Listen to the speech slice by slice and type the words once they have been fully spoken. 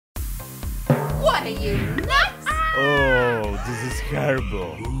What are you, nuts? Oh, this is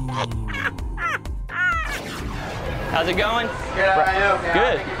horrible. How's it going? Good, how are you?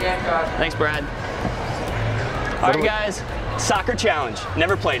 Good. Take your game card. Thanks, Brad. All right, guys. Soccer challenge.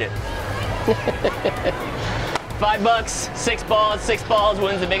 Never played it. $5, 6 balls. 6 balls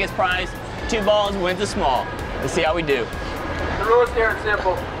wins the biggest prize. 2 balls wins the small. Let's see how we do. The rules here are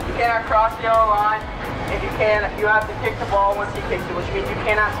simple. You cannot cross the yellow line. If you can, you have to kick the ball once he kicks it, which means you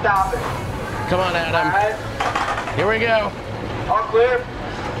cannot stop it. Come on, Adam. All right? Here we go. All clear?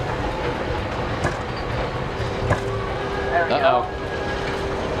 There we go.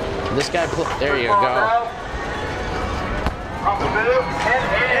 This guy, there you Ball go. out. Off the move. And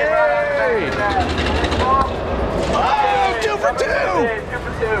Hey! ball. Oh, 2 for 2! 2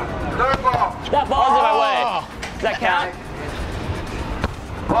 for 2. Third ball. That ball's in my way. Does that count?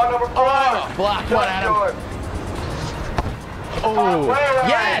 Ball number 4. Oh, block one, Adam. Short. Oh, Way.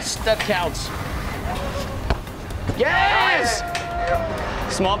 yes, that counts. Yes!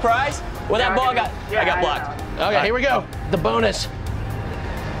 Small prize? Well, that ball got, I got blocked. Okay, here we go. The bonus.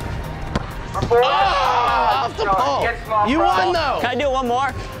 Number 4. Off the pole. Get small You prize. won, though. Can I do one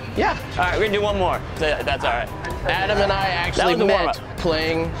more? Yeah. All right, we're gonna do one more. That's all right. Adam and I actually was the met warm-up.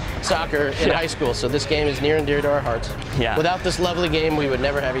 playing soccer in high school, so this game is near and dear to our hearts. Yeah. Without this lovely game, we would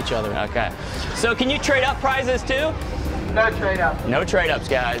never have each other. Okay. So can you trade up prizes too? No trade up. No trade ups,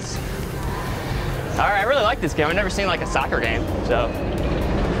 guys. All right, I really like this game. I've never seen like a soccer game, so.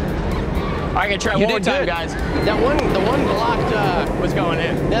 All right, gonna try You one more did time, good. guys. The one blocked. What's going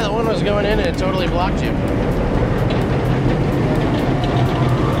in? Yeah, the one was going in and it totally blocked you.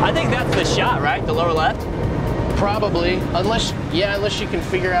 I think that's the shot, right? The lower left? Probably, unless you can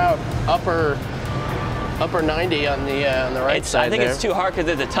figure out upper 90 on the right side. I think there. it's too hard because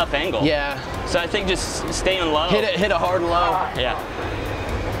it's a tough angle. Yeah. So I think just staying low. Hit a hard low. Yeah.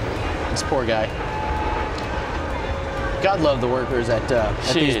 This poor guy. God love the workers at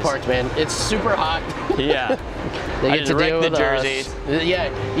these Jeez. parks, man. It's super hot. Yeah. They I get just to deal wrecked the with us. jerseys. Yeah,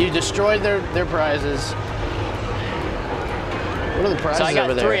 you destroyed their prizes. What are the prizes So I got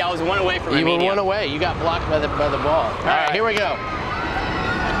over there? 3. I was 1 away from my You were medium. 1 away. You got blocked by the ball. All right, here we go.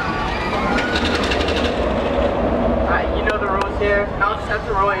 All right, you know the rules here. I'll just have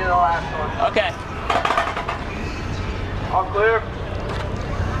to roll you the last one. Okay. All clear?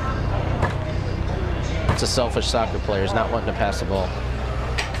 It's a selfish soccer players not wanting to pass the ball.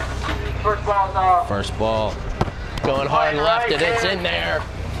 First ball's off. First ball. Going hard left and it's in there.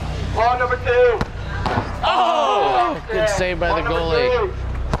 Ball number 2. Oh! Good save by the Ball number goalie.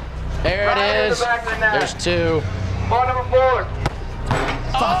 2. There Right it in the is. back of the net. There's 2. Ball number 4.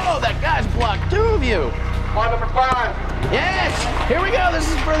 Oh, that guy's blocked 2 of you. Ball number 5. Yes! Here we go. This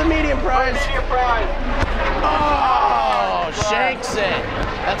is for the medium prize. Medium prize. Oh, shanks it.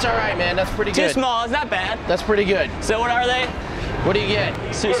 That's all right, man. That's pretty Too good. small. It's not bad. That's pretty good. So what are they? What do you get?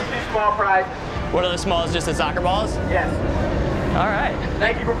 Too, Too small prize. what are the smalls? Just the soccer balls? Yes. All right.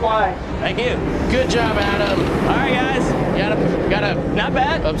 Thank you for playing. Thank you. Good job, Adam. All right, guys. Got a. Not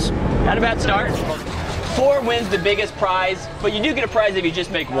bad. Oops. Not a bad start. 4 wins the biggest prize, but you do get a prize if you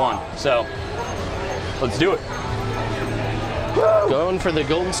just make 1. So let's do it. Going for the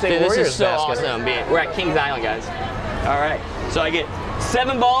Golden State Dude, this Warriors is so basket. awesome. We're at Kings Island, guys. All right. So I get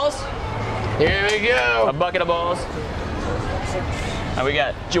 7 balls, Here we a go. bucket of balls. And we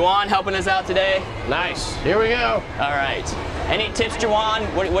got Juwan helping us out today. Nice. Here we go. All right. Any tips, Juwan?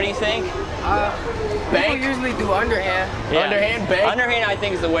 What do you think? People usually do underhand. Underhand bank. Underhand, I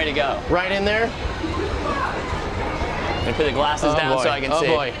think, is the way to go. Right in there. And put the glasses down boy. so I can see.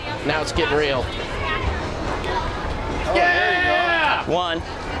 Oh boy. Now it's getting real. Yeah! 1.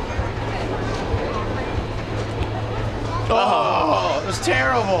 Oh, it was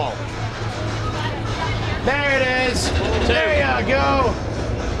terrible. There it is. There you go.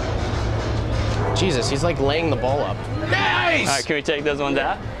 Jesus, he's like laying the ball up. Nice. All right, can we take those ones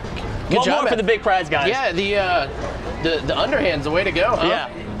out? Good One job, more for Ed. the big prize, guys. Yeah, the underhand's the way to go, huh? Yeah.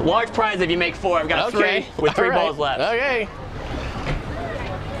 Large prize if you make 4. I've got 3 with 3 All right. balls left. Okay.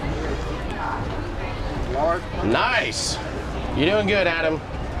 Nice. You're doing good, Adam.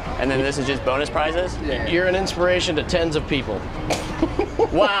 And then this is just bonus prizes? You're an inspiration to tens of people.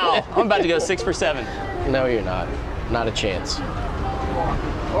 Wow. I'm about to go 6 for 7. No, you're not. Not a chance.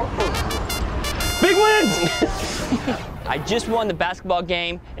 Big wins! I just won the basketball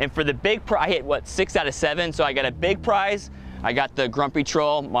game, and for the big prize, I hit, what, 6 out of 7, so I got a big prize. I got the Grumpy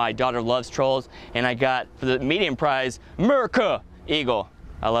Troll, my daughter loves trolls, and I got, for the medium prize, America Eagle.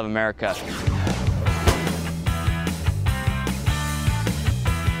 I love America.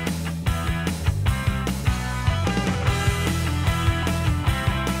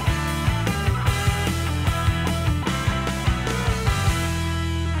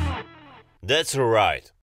 That's right.